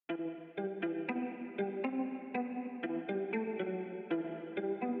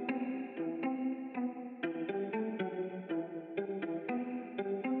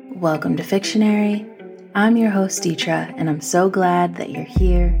Welcome to Fictionary. I'm your host, Deetra, and I'm so glad that you're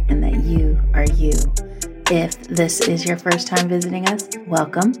here and that you are you. If this is your first time visiting us,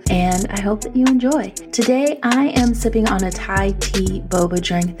 welcome, and I hope that you enjoy. Today, I am sipping on a Thai tea boba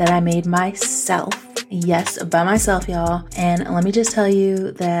drink that I made myself. Yes, by myself, y'all. And let me just tell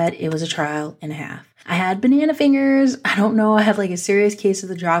you that it was a trial and a half. I had banana fingers. I don't know. I had like a serious case of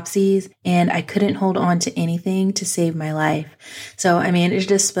the dropsies and I couldn't hold on to anything to save my life. So I managed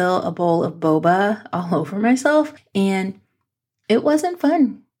to spill a bowl of boba all over myself and it wasn't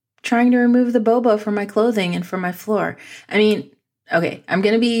fun trying to remove the boba from my clothing and from my floor. Okay, I'm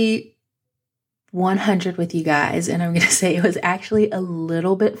going to be 100 with you guys and I'm going to say it was actually a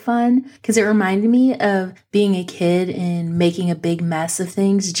little bit fun because it reminded me of being a kid and making a big mess of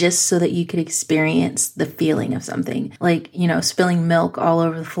things just so that you could experience the feeling of something. Like, spilling milk all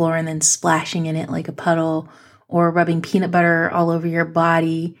over the floor and then splashing in it like a puddle, or rubbing peanut butter all over your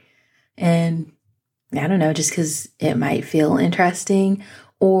body. And I don't know, just because it might feel interesting,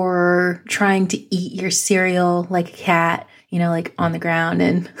 or trying to eat your cereal like a cat, like on the ground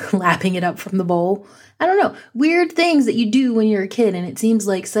and lapping it up from the bowl. I don't know. Weird things that you do when you're a kid. And it seems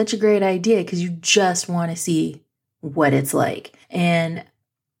like such a great idea because you just want to see what it's like. And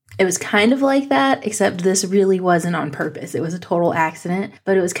it was kind of like that, except this really wasn't on purpose. It was a total accident.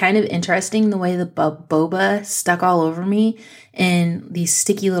 But it was kind of interesting the way the boba stuck all over me in these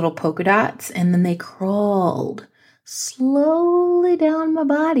sticky little polka dots. And then they crawled slowly down my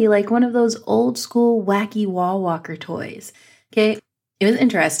body like one of those old school wacky wall walker toys. Okay, it was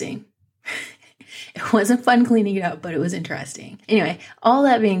interesting. It wasn't fun cleaning it up, but it was interesting. Anyway, all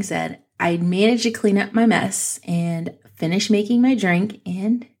that being said, I managed to clean up my mess and finish making my drink,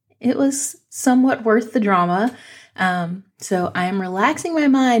 and it was somewhat worth the drama. So I am relaxing my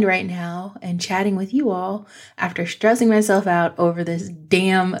mind right now and chatting with you all after stressing myself out over this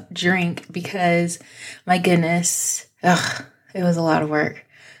damn drink because, my goodness, it was a lot of work.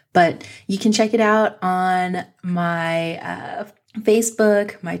 But you can check it out on my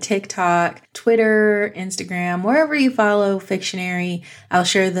Facebook, my TikTok, Twitter, Instagram, wherever you follow Fictionary. I'll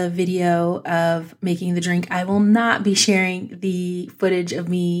share the video of making the drink. I will not be sharing the footage of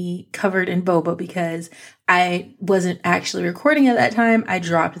me covered in boba because I wasn't actually recording at that time. I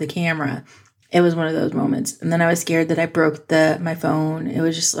dropped the camera. It was one of those moments. And then I was scared that I broke my phone. It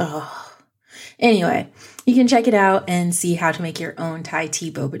was just, Anyway, you can check it out and see how to make your own Thai tea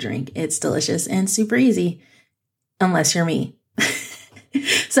boba drink. It's delicious and super easy, unless you're me.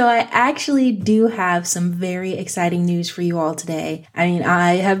 So I actually do have some very exciting news for you all today. I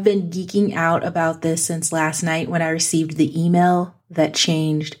have been geeking out about this since last night when I received the email that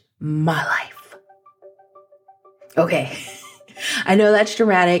changed my life. Okay, I know that's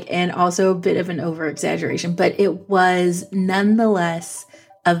dramatic and also a bit of an over-exaggeration, but it was nonetheless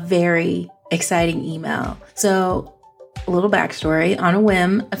a very exciting email. So, a little backstory. On a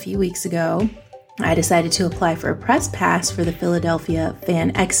whim, a few weeks ago, I decided to apply for a press pass for the Philadelphia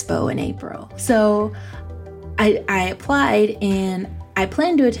Fan Expo in April. So I applied and I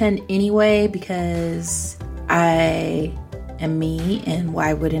planned to attend anyway because I am me, and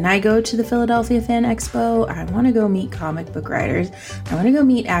why wouldn't I go to the Philadelphia Fan Expo? I want to go meet comic book writers. I want to go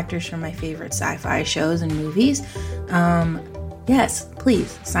meet actors from my favorite sci-fi shows and movies. Yes,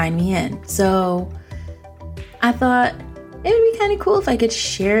 please sign me in. So I thought it would be kind of cool if I could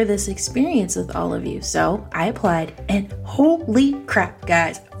share this experience with all of you. So I applied and holy crap,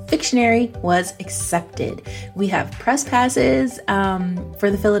 guys, Fictionary was accepted. We have press passes for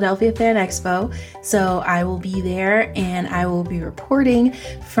the Philadelphia Fan Expo. So I will be there and I will be reporting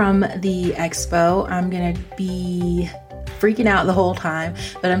from the expo. I'm going to be freaking out the whole time,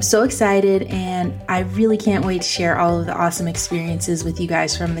 but I'm so excited and I really can't wait to share all of the awesome experiences with you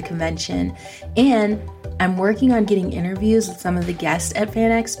guys from the convention. And I'm working on getting interviews with some of the guests at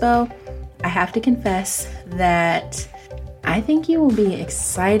Fan Expo. I have to confess that I think you will be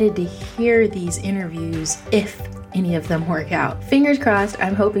excited to hear these interviews if any of them work out. Fingers crossed,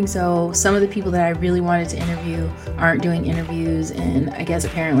 I'm hoping so. Some of the people that I really wanted to interview aren't doing interviews, and I guess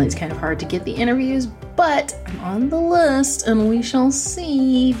apparently it's kind of hard to get the interviews, but I'm on the list and we shall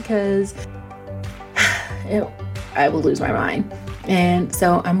see because I will lose my mind. And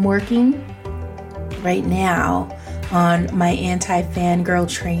so I'm working right now on my anti-fangirl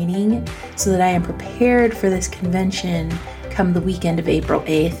training so that I am prepared for this convention come the weekend of April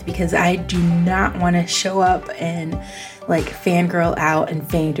 8th, because I do not want to show up and fangirl out and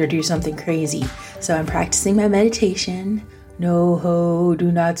faint or do something crazy. So I'm practicing my meditation, No ho,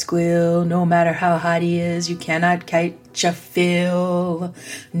 do not squeal. No matter how hot he is, you cannot catch a feel.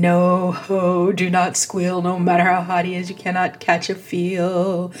 No ho, do not squeal. No matter how hot he is, you cannot catch a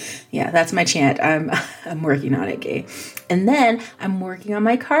feel. Yeah, that's my chant. I'm working on it, okay? And then I'm working on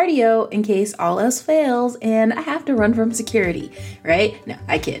my cardio in case all else fails and I have to run from security, right? No,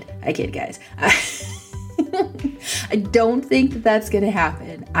 I kid, guys. I don't think that that's going to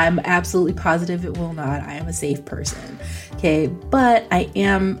happen. I'm absolutely positive it will not. I am a safe person, okay? But I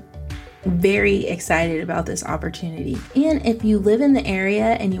am very excited about this opportunity. And if you live in the area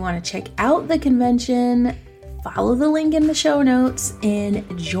and you want to check out the convention, follow the link in the show notes and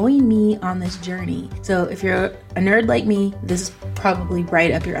join me on this journey. So if you're a nerd like me, this is probably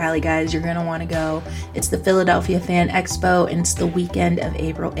right up your alley, guys. You're going to want to go. It's the Philadelphia Fan Expo and it's the weekend of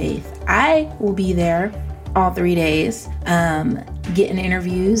April 8th. I will be there all 3 days, getting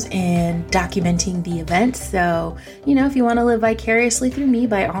interviews and documenting the event. So, if you want to live vicariously through me,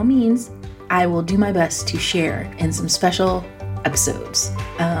 by all means, I will do my best to share in some special episodes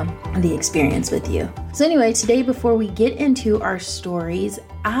the experience with you. So anyway, today, before we get into our stories,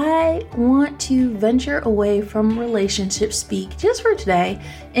 I want to venture away from relationship speak just for today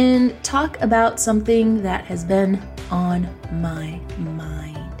and talk about something that has been on my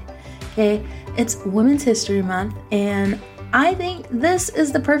mind. Okay, it's Women's History Month, and I think this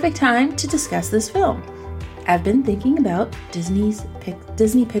is the perfect time to discuss this film. I've been thinking about Disney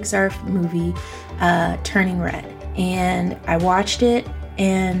Pixar movie, Turning Red, and I watched it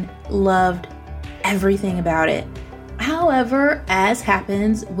and loved everything about it. However, as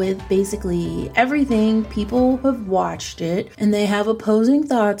happens with basically everything, people have watched it and they have opposing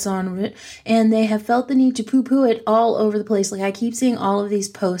thoughts on it and they have felt the need to poo-poo it all over the place. Like I keep seeing all of these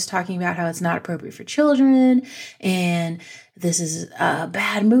posts talking about how it's not appropriate for children and this is a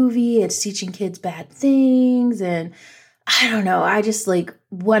bad movie. It's teaching kids bad things. And I don't know. I just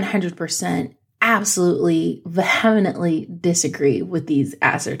 100% absolutely vehemently disagree with these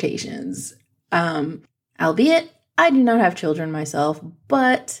assertions. Albeit, I do not have children myself,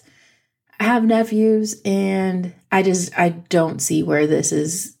 but I have nephews and I don't see where this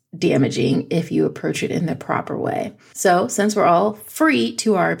is damaging if you approach it in the proper way. So since we're all free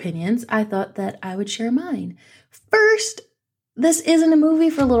to our opinions, I thought that I would share mine. First, this isn't a movie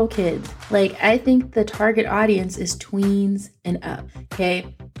for little kids. I think the target audience is tweens and up,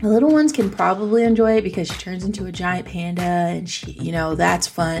 okay? The little ones can probably enjoy it because she turns into a giant panda and she, that's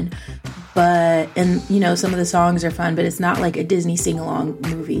fun. And some of the songs are fun, but it's not like a Disney sing-along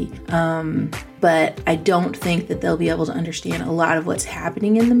movie. But I don't think that they'll be able to understand a lot of what's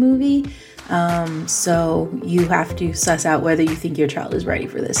happening in the movie. So you have to suss out whether you think your child is ready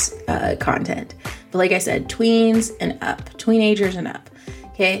for this content. But like I said, tweens and up, teenagers and up.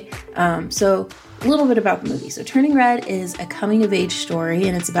 Okay. So a little bit about the movie. So Turning Red is a coming of age story,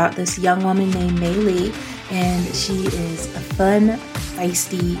 and it's about this young woman named Mei Lee, and she is a fun,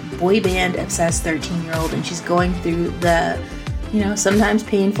 feisty, boy band obsessed 13-year-old, and she's going through the, sometimes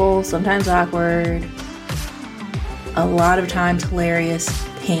painful, sometimes awkward, a lot of times hilarious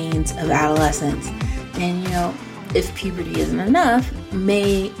pains of adolescence. And if puberty isn't enough,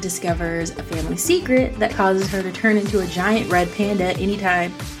 Mei discovers a family secret that causes her to turn into a giant red panda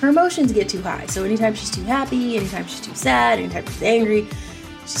anytime her emotions get too high. So anytime she's too happy, anytime she's too sad, anytime she's angry,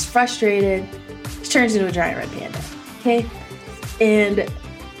 she's frustrated, she turns into a giant red panda. Okay? And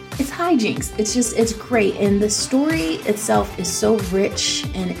it's hijinks. It's great. And the story itself is so rich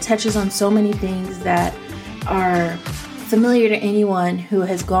and it touches on so many things that are familiar to anyone who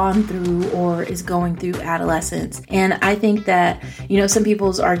has gone through or is going through adolescence. And I think that, some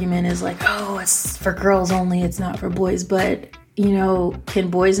people's argument is oh, it's for girls only, it's not for boys. But, can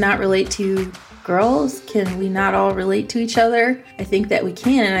boys not relate to girls? Can we not all relate to each other? I think that we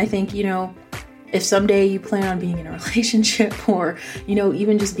can. And I think, if someday you plan on being in a relationship or,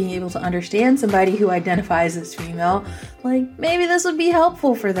 even just being able to understand somebody who identifies as female, maybe this would be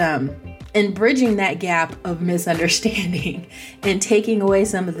helpful for them. And bridging that gap of misunderstanding and taking away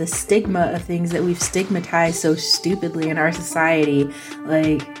some of the stigma of things that we've stigmatized so stupidly in our society.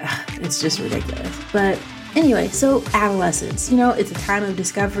 It's just ridiculous. But anyway, so adolescence, it's a time of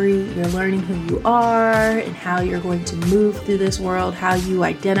discovery. You're learning who you are and how you're going to move through this world, how you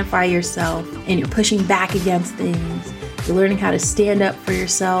identify yourself, and you're pushing back against things. You're learning how to stand up for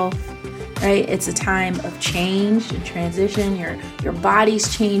yourself. Right? It's a time of change and transition. Your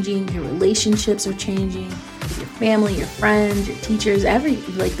body's changing, your relationships are changing with your family, your friends, your teachers,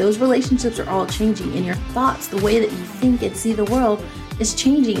 those relationships are all changing, and your thoughts, the way that you think and see the world is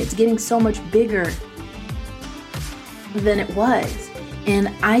changing. It's getting so much bigger than it was. And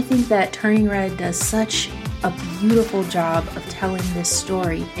I think that Turning Red does such a beautiful job of telling this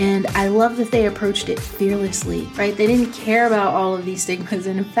story. And I love that they approached it fearlessly, right? They didn't care about all of these stigmas.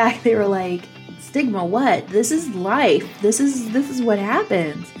 And in fact, they were like, stigma what? This is life. This is what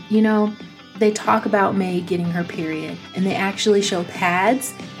happens. You know, they talk about May getting her period, and they actually show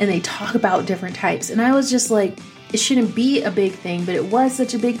pads, and they talk about different types. And I was just like, it shouldn't be a big thing, but it was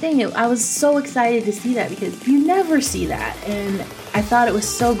such a big thing. I was so excited to see that because you never see that. And I thought it was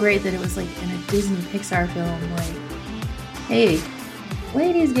so great that it was like in a Disney Pixar film, like, hey,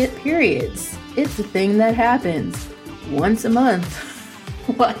 ladies get periods. It's a thing that happens once a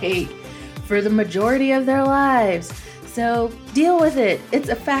month, like for the majority of their lives. So deal with it. It's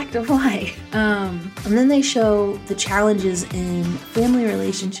a fact of life. And then they show the challenges in family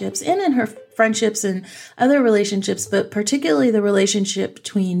relationships and in her friendships and other relationships, but particularly the relationship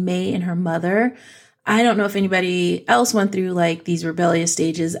between May and her mother. I don't know if anybody else went through like these rebellious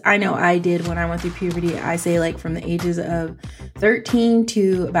stages. I know I did when I went through puberty. I say like from the ages of 13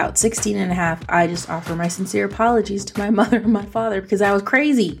 to about 16 and a half, I just offer my sincere apologies to my mother and my father because I was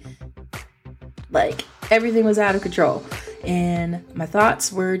crazy. Like everything was out of control and my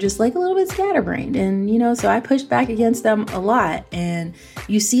thoughts were just like a little bit scatterbrained. And, you know, so I pushed back against them a lot. And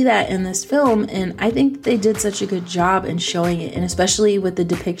you see that in this film. And I think they did such a good job in showing it. And especially with the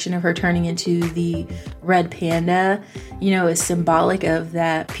depiction of her turning into the red panda, you know, is symbolic of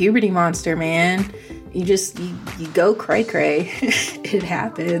that puberty monster, man. You go cray cray. It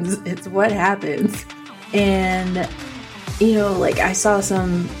happens. It's what happens. And, you know, like I saw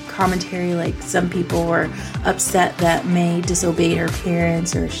some commentary, like some people were upset that May disobeyed her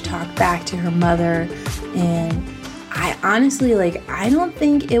parents or she talked back to her mother. And I honestly, like, I don't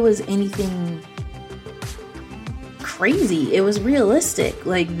think it was anything crazy. It was realistic.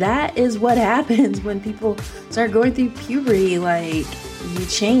 Like, that is what happens when people start going through puberty. Like, you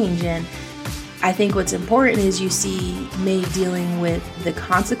change. And I think what's important is you see May dealing with the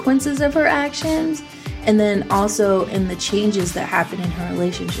consequences of her actions, and then also in the changes that happen in her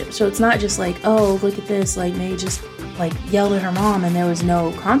relationship. So it's not just like, oh, look at this, like May just like yelled at her mom and there was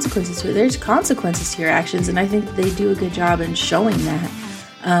no consequences to it. There's consequences to your actions, and I think they do a good job in showing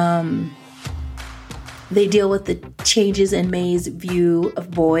that. They deal with the changes in May's view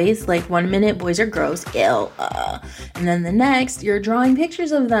of boys. Like 1 minute, boys are gross, ill, and then the next, you're drawing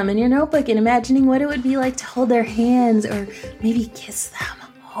pictures of them in your notebook and imagining what it would be like to hold their hands or maybe kiss them.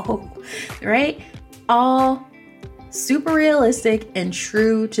 Oh, right? All super realistic and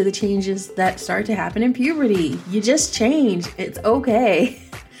true to the changes that start to happen in puberty. You just change. It's okay.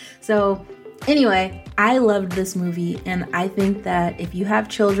 So anyway, I loved this movie, and I think that if you have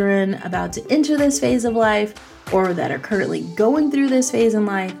children about to enter this phase of life or that are currently going through this phase in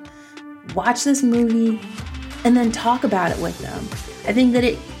life, watch this movie and then talk about it with them. I think that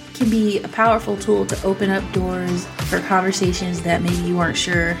it can be a powerful tool to open up doors for conversations that maybe you weren't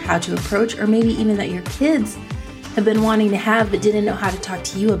sure how to approach, or maybe even that your kids have been wanting to have but didn't know how to talk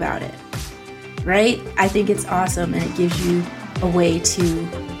to you about it, right? I think it's awesome, and it gives you a way to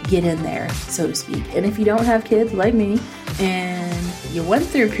get in there, so to speak. And if you don't have kids like me and you went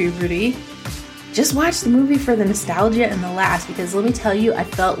through puberty, just watch the movie for the nostalgia and the laughs, because let me tell you, I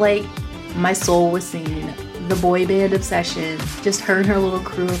felt like my soul was singing. The boy band obsession, just her and her little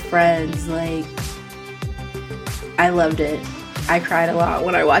crew of friends, like, I loved it. I cried a lot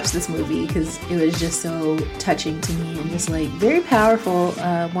when I watched this movie because it was just so touching to me and just like very powerful,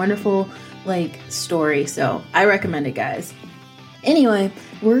 wonderful like story. So I recommend it, guys. Anyway,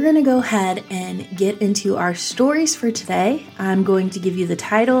 we're going to go ahead and get into our stories for today. I'm going to give you the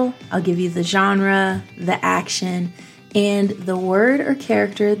title, I'll give you the genre, the action, and the word or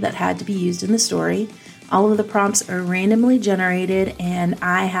character that had to be used in the story. All of the prompts are randomly generated, and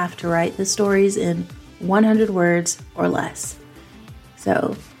I have to write the stories in 100 words or less.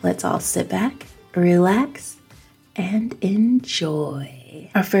 So let's all sit back, relax, and enjoy.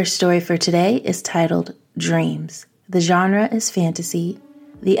 Our first story for today is titled Dreams. The genre is fantasy,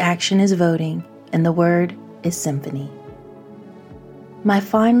 the action is voting, and the word is symphony. My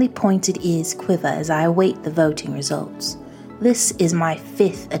finely pointed ears quiver as I await the voting results. This is my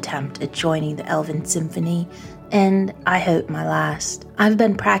 5th attempt at joining the Elven Symphony, and I hope my last. I've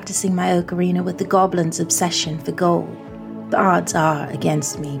been practicing my ocarina with the goblin's obsession for gold. The odds are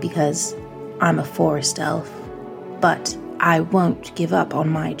against me because I'm a forest elf, but I won't give up on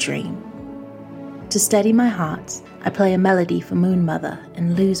my dream. To steady my heart, I play a melody for Moon Mother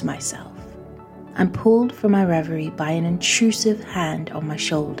and lose myself. I'm pulled from my reverie by an intrusive hand on my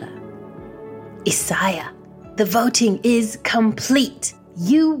shoulder. Isaiah, the voting is complete.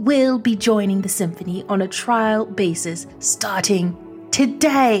 You will be joining the symphony on a trial basis starting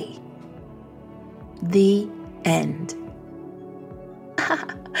today. The end.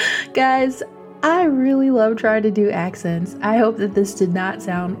 Guys, I really love trying to do accents. I hope that this did not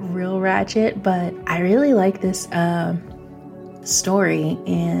sound real ratchet, but I really like this story,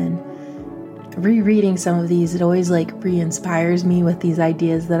 and rereading some of these, it always like re-inspires me with these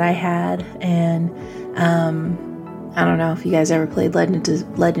ideas that I had. And I don't know if you guys ever played Legend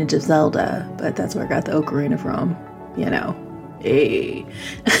of Zelda, but that's where I got the ocarina from, Hey.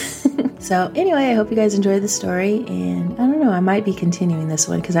 So anyway, I hope you guys enjoyed the story, and I don't know, I might be continuing this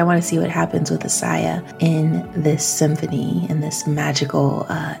one because I want to see what happens with Asaya in this symphony, in this magical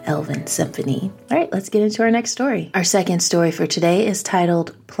elven symphony. All right, let's get into our next story. Our second story for today is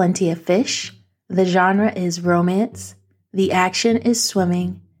titled Plenty of Fish. The genre is romance, the action is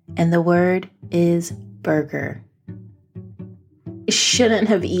swimming, and the word is burger. I shouldn't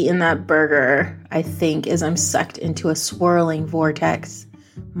have eaten that burger, I think, as I'm sucked into a swirling vortex.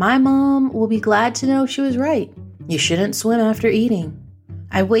 My mom will be glad to know she was right. You shouldn't swim after eating.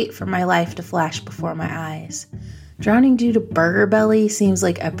 I wait for my life to flash before my eyes. Drowning due to burger belly seems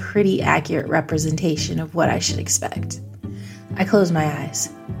like a pretty accurate representation of what I should expect. I close my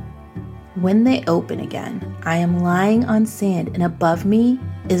eyes. When they open again, I am lying on sand, and above me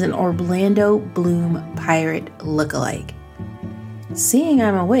is an Orlando Bloom pirate lookalike. Seeing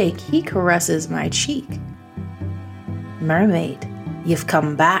I'm awake, he caresses my cheek. Mermaid, you've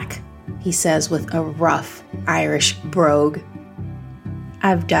come back, he says with a rough Irish brogue.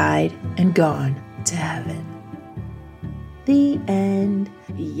 I've died and gone to heaven. The end.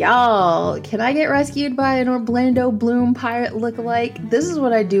 Y'all, can I get rescued by an Orlando Bloom pirate lookalike? This is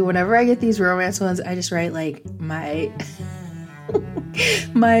what I do whenever I get these romance ones. I just write like my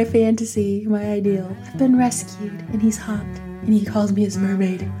my fantasy, my ideal. I've been rescued and he's hot and he calls me his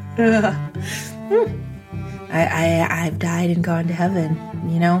mermaid. I've died and gone to heaven.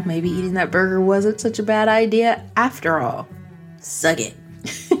 Maybe eating that burger wasn't such a bad idea after all. Suck it.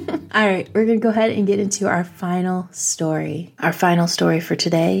 All right, we're going to go ahead and get into our final story. Our final story for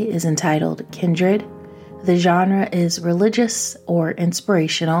today is entitled Kindred. The genre is religious or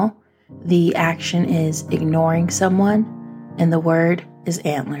inspirational. The action is ignoring someone, and the word is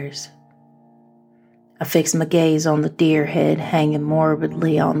antlers. I fix my gaze on the deer head hanging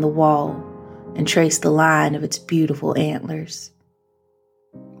morbidly on the wall and trace the line of its beautiful antlers.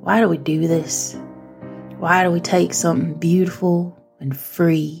 Why do we do this? Why do we take something beautiful and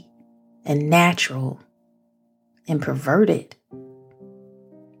free and natural and pervert it?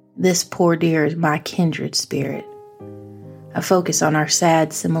 This poor deer is my kindred spirit. I focus on our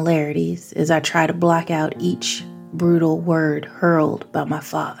sad similarities as I try to block out each brutal word hurled by my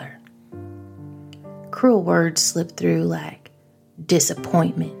father. Cruel words slip through like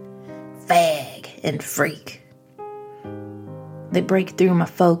disappointment, fag, and freak. They break through my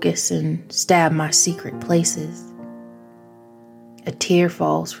focus and stab my secret places. A tear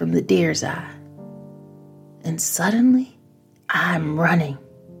falls from the deer's eye, and suddenly I'm running.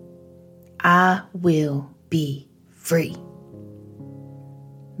 I will be free.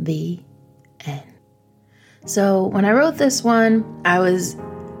 The end. So when I wrote this one, I was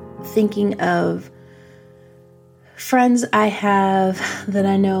thinking of friends I have that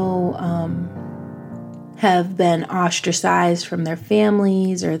I know have been ostracized from their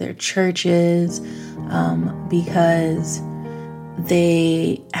families or their churches because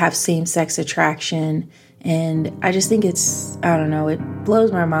they have same-sex attraction. And I just think it's, I don't know, it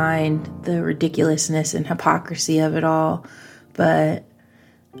blows my mind, the ridiculousness and hypocrisy of it all. But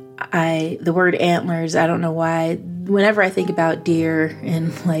the word antlers, I don't know why, whenever I think about deer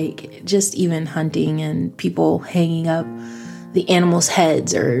and like just even hunting and people hanging up the animals'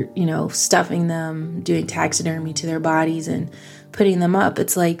 heads or, stuffing them, doing taxidermy to their bodies and putting them up,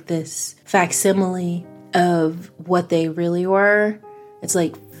 it's like this facsimile of what they really were. It's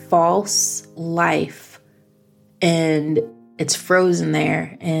like false life, and it's frozen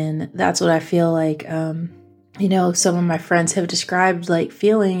there. And that's what I feel like, some of my friends have described like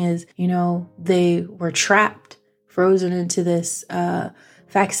feeling is, they were trapped, frozen into this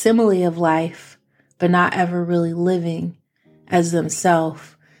facsimile of life, but not ever really living as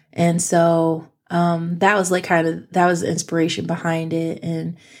themselves. And so that was that was the inspiration behind it.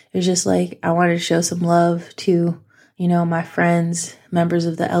 And it was just like, I wanted to show some love to, my friends, members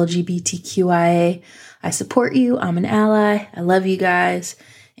of the LGBTQIA. I support you. I'm an ally. I love you guys.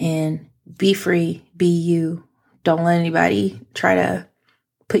 And be free. Be you. Don't let anybody try to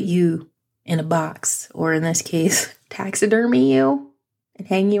put you in a box, or in this case, taxidermy you and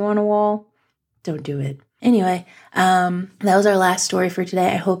hang you on a wall. Don't do it. Anyway, that was our last story for today.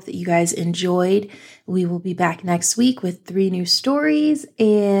 I hope that you guys enjoyed. We will be back next week with 3 new stories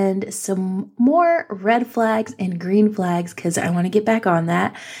and some more red flags and green flags because I want to get back on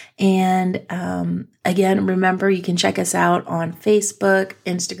that. And again, remember, you can check us out on Facebook,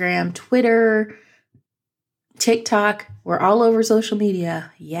 Instagram, Twitter, TikTok. We're all over social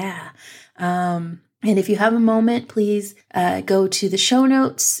media. Yeah. And if you have a moment, please go to the show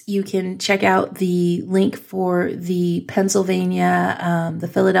notes. You can check out the link for the Pennsylvania, the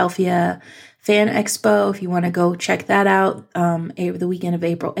Philadelphia Fan Expo if you want to go check that out the weekend of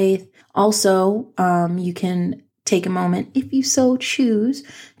April 8th. Also, you can take a moment, if you so choose,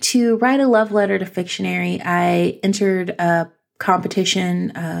 to write a love letter to Fictionary. I entered a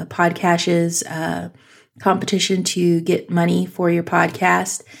competition, Podcast's competition to get money for your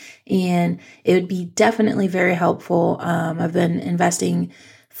podcast. And it would be definitely very helpful. I've been investing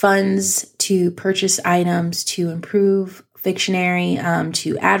funds to purchase items to improve Fictionary,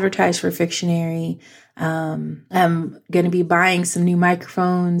 to advertise for Fictionary. I'm going to be buying some new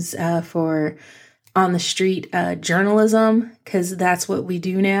microphones for on the street journalism, because that's what we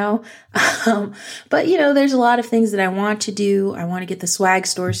do now. But, there's a lot of things that I want to do. I want to get the swag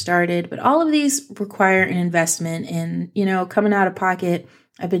store started, but all of these require an investment and, coming out of pocket.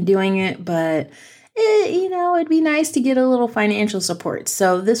 I've been doing it, but it'd be nice to get a little financial support.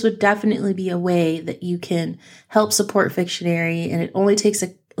 So this would definitely be a way that you can help support Fictionary. And it only takes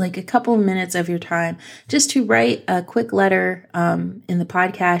a couple of minutes of your time just to write a quick letter in the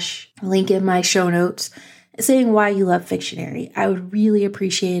podcast link in my show notes saying why you love Fictionary. I would really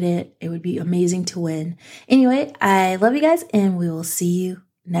appreciate it. It would be amazing to win. Anyway, I love you guys and we will see you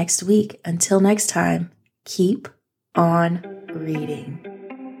next week. Until next time, keep on reading.